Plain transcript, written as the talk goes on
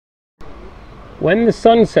When the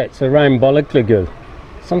sun sets around Balıklıgöl,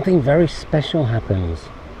 something very special happens.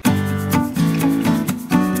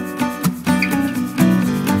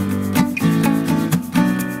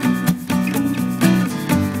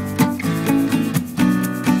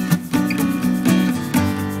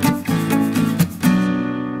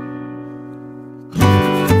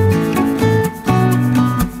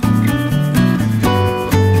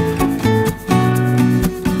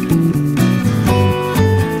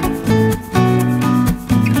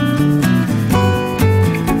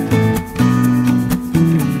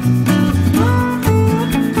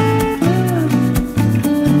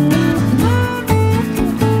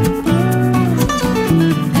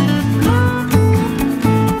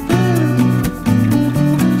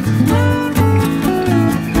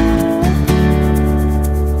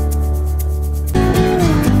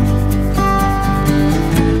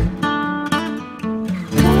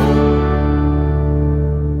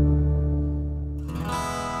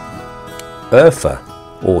 Urfa,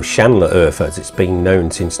 or Şanlıurfa as it's been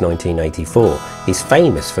known since 1984, is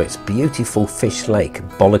famous for its beautiful fish lake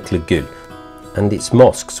Balıklıgöl and its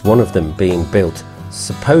mosques, one of them being built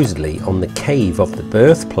supposedly on the cave of the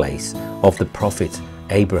birthplace of the prophet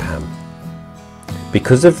Abraham.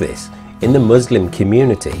 Because of this, in the Muslim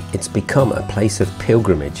community it's become a place of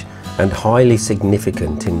pilgrimage and highly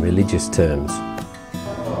significant in religious terms.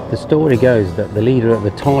 The story goes that the leader at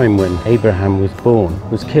the time when Abraham was born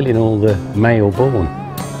was killing all the male born.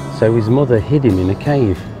 So his mother hid him in a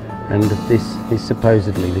cave, and this is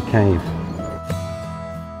supposedly the cave.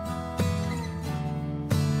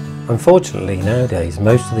 Unfortunately nowadays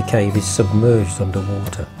most of the cave is submerged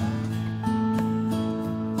underwater.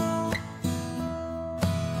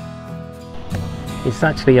 It's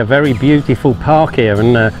actually a very beautiful park here,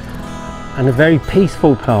 and a very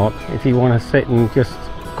peaceful park if you want to sit and just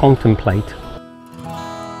contemplate.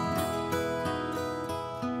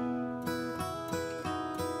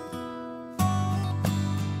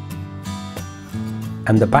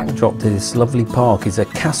 And the backdrop to this lovely park is a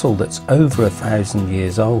castle that's over 1,000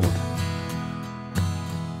 years old.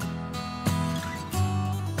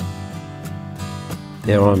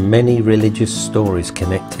 There are many religious stories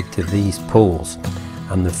connected to these pools,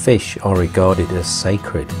 and the fish are regarded as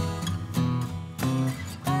sacred.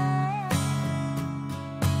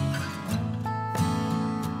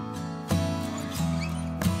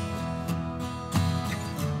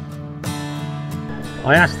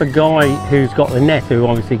 I asked the guy who's got the net, who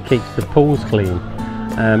obviously keeps the pools clean,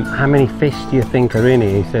 how many fish do you think are in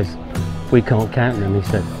here? He says, we can't count them. He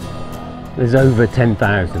said, there's over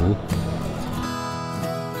 10,000.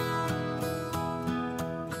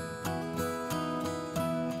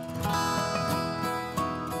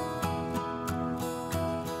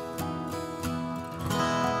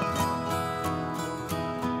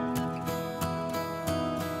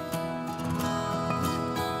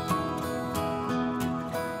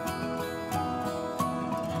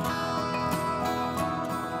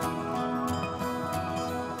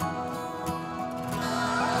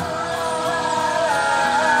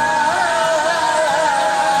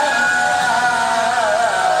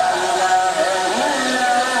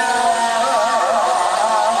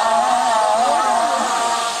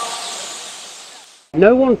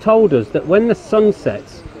 No one told us that when the sun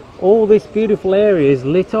sets, all this beautiful area is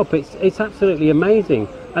lit up. It's absolutely amazing.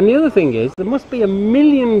 And the other thing is, there must be 1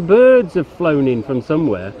 million birds have flown in from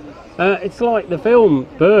somewhere. It's like the film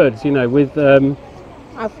Birds, you know, with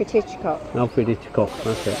Alfred Hitchcock. Alfred Hitchcock,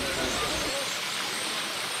 that's it.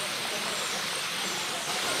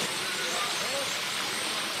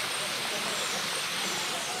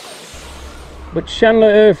 But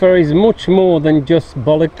Şanlıurfa is much more than just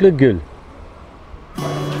Balıklıgöl.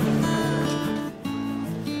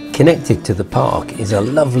 Connected to the park is a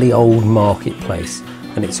lovely old marketplace,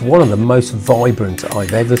 and it's one of the most vibrant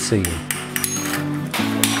I've ever seen.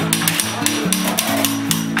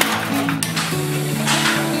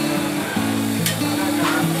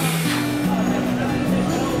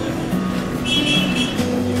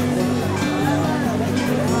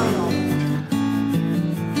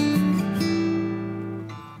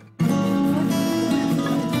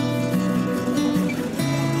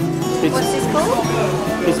 What's this called?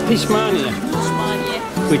 It's pishmania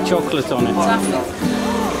with chocolate on it.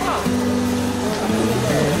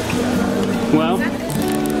 Well,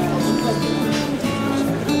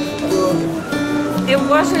 it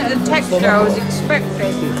wasn't the texture I was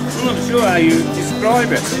expecting. I'm not sure how you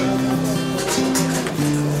describe it.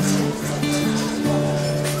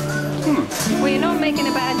 Well, you're not making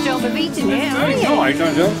a bad job of eating it, are you? No, I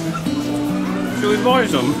don't know. Shall we buy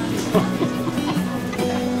some?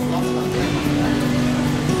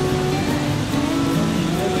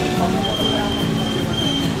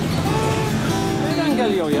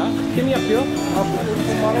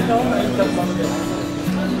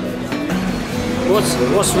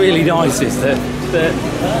 What's really nice is that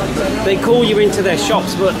they call you into their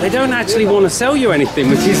shops, but they don't actually want to sell you anything,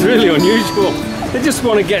 which is really unusual. They just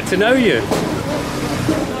want to get to know you.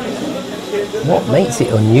 What makes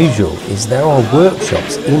it unusual is there are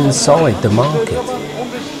workshops inside the market.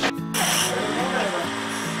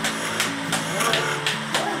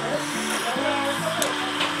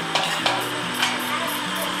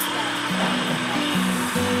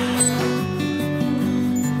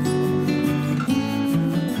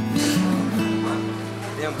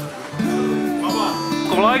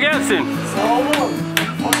 Kolay gelsin. Sağ olun.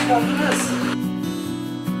 Hoş geldiniz.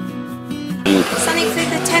 Something for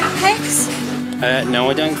the Tempex?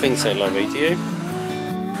 No, I don't think so, lovey. Do you?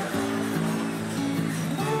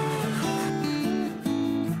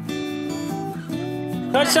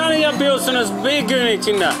 Kaç tane yapıyorsunuz bir gün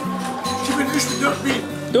içinde? 2000, 3000, 4000.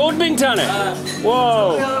 4000 tane?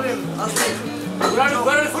 Wow.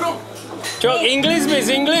 Where are you from? Çok İngiliz miyiz?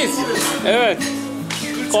 İngiliz. Evet.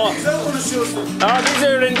 Güzel konuşuyorsun. Biz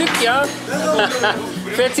öğrendik ya.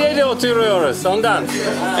 Fethiye'de oturuyoruz ondan.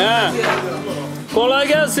 Kolay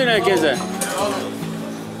gelsin herkese.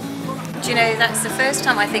 Do you know, that's the first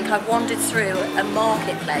time I think I've wandered through a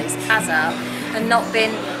marketplace, Pazar, and not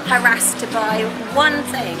been harassed to buy one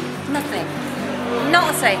thing. Nothing. Not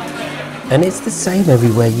a thing. And it's the same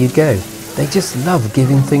everywhere you go. They just love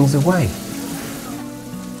giving things away.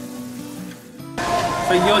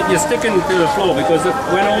 So you're sticking to the floor because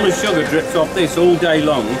when all the sugar drips off this all day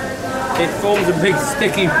long, it forms a big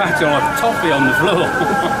sticky patch of toffee on the floor.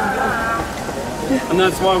 And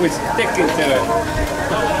that's why we're sticking to it.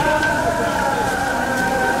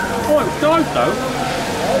 Oh, it's nice though.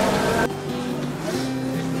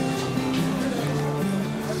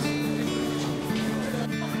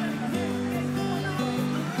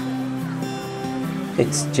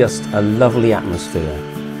 It's just a lovely atmosphere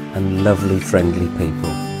and lovely friendly people.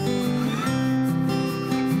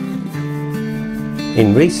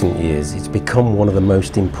 In recent years, it's become one of the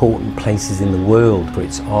most important places in the world for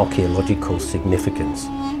its archaeological significance.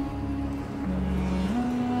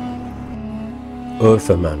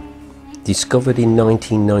 Urfa Man, discovered in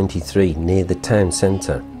 1993 near the town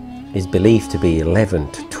centre, is believed to be 11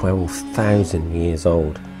 to 12,000 years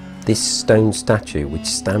old. This stone statue, which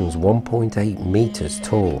stands 1.8 metres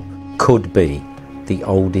tall, could be the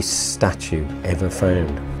oldest statue ever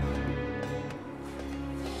found.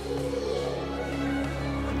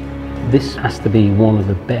 This has to be one of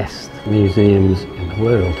the best museums in the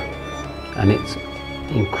world, and it's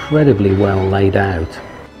incredibly well laid out.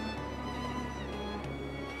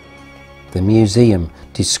 The museum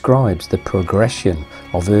describes the progression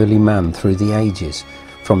of early man through the ages,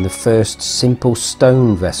 from the first simple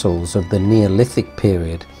stone vessels of the Neolithic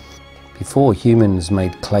period, before humans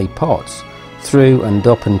made clay pots, through and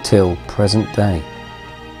up until present day.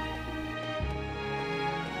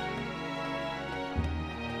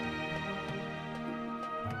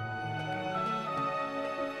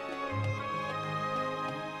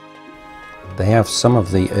 They have some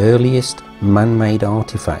of the earliest man-made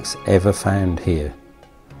artifacts ever found here.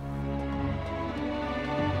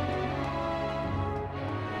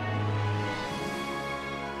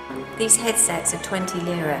 These headsets are 20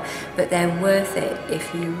 lira, but they're worth it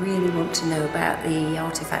if you really want to know about the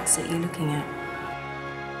artifacts that you're looking at.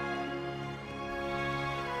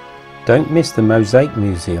 Don't miss the Mosaic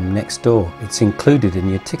Museum next door. It's included in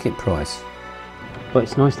your ticket price. But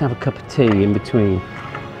it's nice to have a cup of tea in between.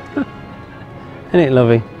 Isn't it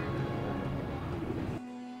lovely?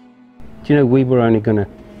 Do you know, we were only going to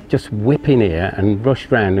just whip in here and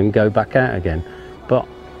rush round and go back out again, but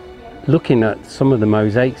looking at some of the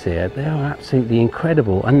mosaics here, they are absolutely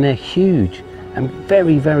incredible, and they're huge and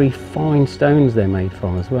very, very fine stones they're made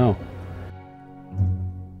from as well.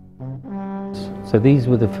 So these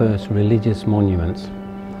were the first religious monuments,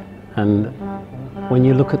 and when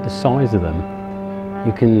you look at the size of them,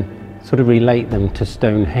 you can sort of relate them to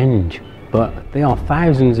Stonehenge, but they are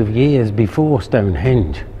thousands of years before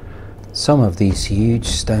Stonehenge. Some of these huge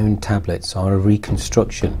stone tablets are a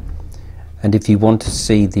reconstruction, and if you want to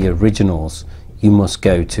see the originals, you must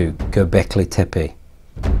go to Göbekli Tepe.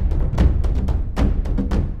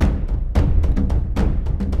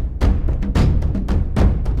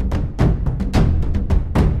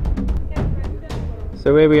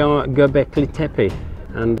 So here we are at Göbekli Tepe,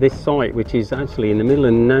 and this site, which is actually in the middle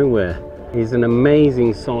of nowhere, is an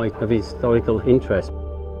amazing site of historical interest.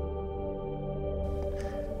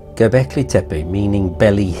 Göbekli Tepe, meaning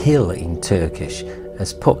belly hill in Turkish,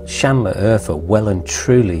 has put Şanlıurfa well and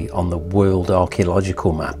truly on the world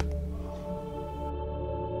archaeological map.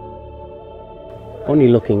 funny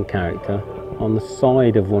looking character on the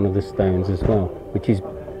side of one of the stones as well, which is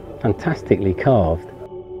fantastically carved.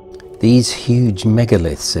 These huge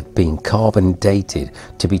megaliths have been carbon dated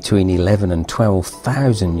to between 11 and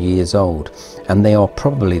 12,000 years old, and they are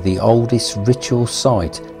probably the oldest ritual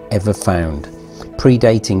site ever found,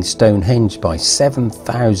 predating Stonehenge by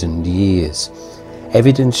 7,000 years.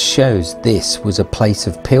 Evidence shows this was a place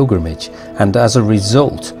of pilgrimage and, as a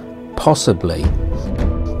result, possibly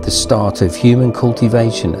the start of human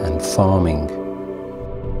cultivation and farming.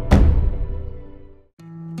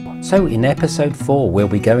 So in episode 4 we'll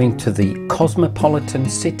be going to the cosmopolitan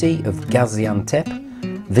city of Gaziantep,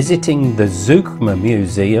 visiting the Zugma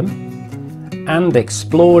Museum and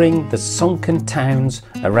exploring the sunken towns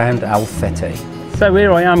around Al Fethi. So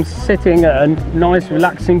here I am sitting at a nice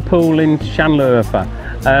relaxing pool in Şanlıurfa.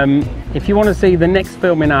 If you want to see the next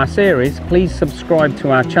film in our series, please subscribe to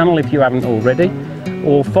our channel if you haven't already,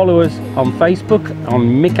 or follow us on Facebook on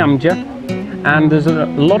Mick Amca. And there's a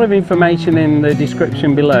lot of information in the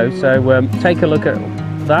description below, so take a look at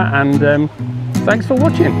that, and thanks for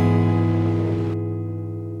watching.